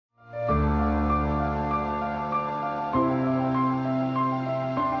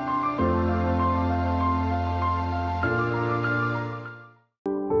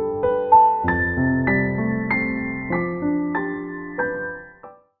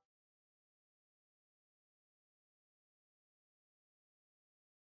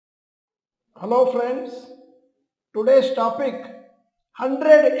Hello friends, today's topic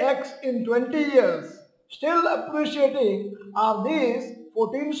 100x in 20 years. Still appreciating are these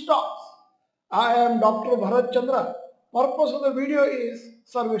 14 stocks. I am Dr. Bharath. Purpose of the video is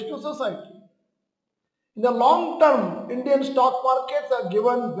service to society. In the long term, Indian stock markets have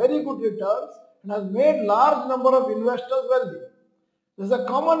given very good returns and has made large number of investors wealthy. There is a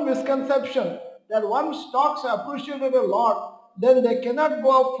common misconception that once stocks are appreciated a lot, then they cannot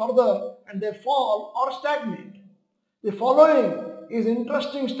go up further and they fall or stagnate. The following is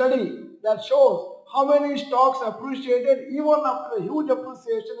interesting study that shows how many stocks appreciated even after a huge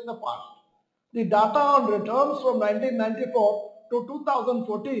appreciation in the past. The data on returns from 1994 to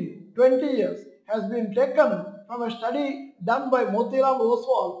 2014, 20 years, has been taken from a study done by Motiram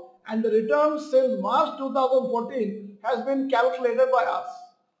Oswal, and the returns since March 2014 has been calculated by us.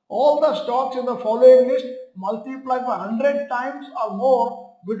 All the stocks in the following list multiplied by 100 times or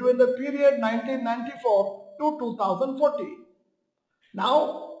more between the period 1994 to 2014.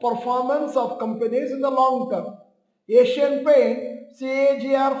 Now, performance of companies in the long term. Asian Paint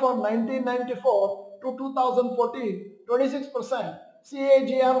CAGR for 1994 to 2014 26%.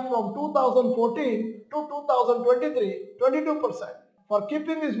 CAGR from 2014 to 2023 22%. For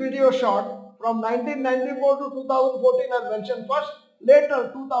keeping this video short, from 1994 to 2014 I mentioned first,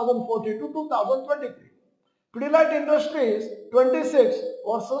 later 2014 to 2023. Pidilite Industries 26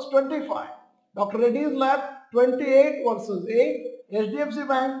 versus 25. Dr. Reddy's Lab 28 versus 8. HDFC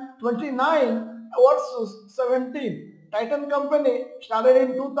Bank 29 versus 17. Titan Company started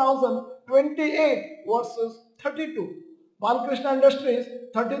in 2000, 28 versus 32. Balkrishna Industries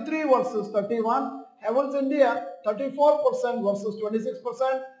 33 versus 31. Havells India 34% versus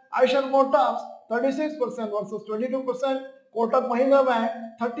 26%. Eicher Motors 36% versus 22%. Kotak Mahindra Bank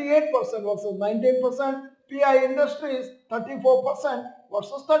 38% versus 19%. PI Industries 34%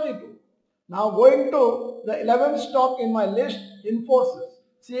 versus 32. Now going to the 11th stock in my list, Infosys.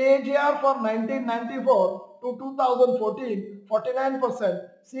 CAGR for 1994 to 2014, 49%.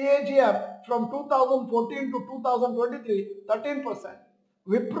 CAGR from 2014 to 2023, 13%.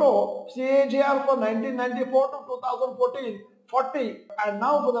 Wipro, CAGR for 1994 to 2014, 40. And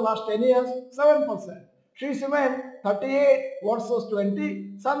now for the last 10 years, 7%. Shree Cement 38 versus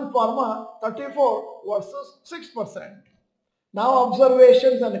 20. Sun Pharma 34 versus 6%. Now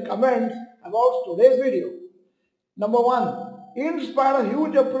observations and comments about today's video. Number 1. In spite of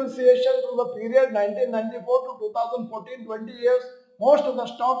huge appreciation from the period 1994 to 2014, 20 years, most of the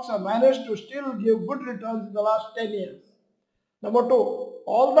stocks have managed to still give good returns in the last 10 years. Number 2.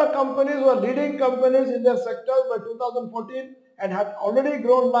 All the companies were leading companies in their sectors by 2014 and had already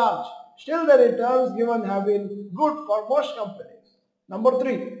grown large. Still the returns given have been good for most companies. Number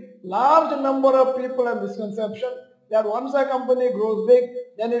 3. Large number of people have misconception that once a company grows big,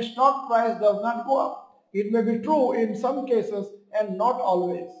 then its stock price does not go up. It may be true in some cases and not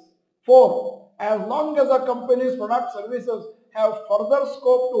always. 4. As long as a company's product services have further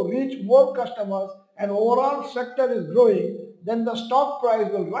scope to reach more customers and overall sector is growing, then the stock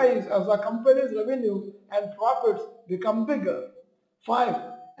price will rise as the company's revenues and profits become bigger. 5.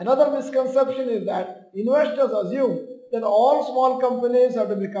 Another misconception is that investors assume that all small companies have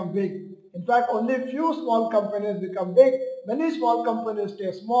to become big. In fact, only few small companies become big. Many small companies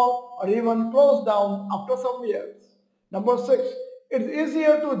stay small or even close down after some years. Number 6. It's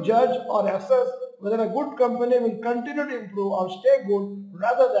easier to judge or assess whether a good company will continue to improve or stay good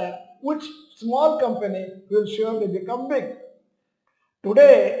rather than which small company will surely become big.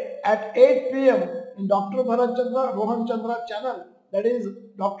 Today at 8 p.m. in Dr. Bharath Rohan Chandra channel, that is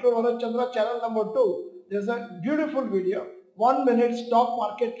Dr. Bharath Chandra channel number 2, there is a beautiful video, 1 minute stock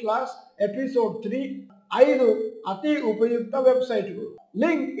market class, episode 3, 5 Ati Upayukta website.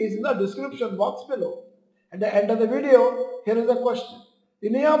 Link is in the description box below. At the end of the video, here is a question.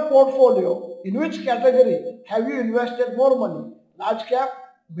 In your portfolio, in which category have you invested more money? Large cap,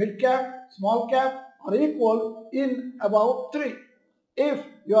 mid cap, small cap, or equal in about 3? If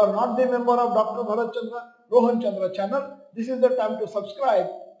you are not the member of Dr. Bharath Rohan Chandra channel, this is the time to subscribe,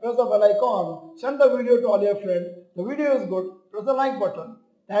 press the bell icon, send the video to all your friends. The video is good, press the like button.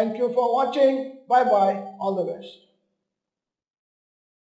 Thank you for watching. Bye bye. All the best.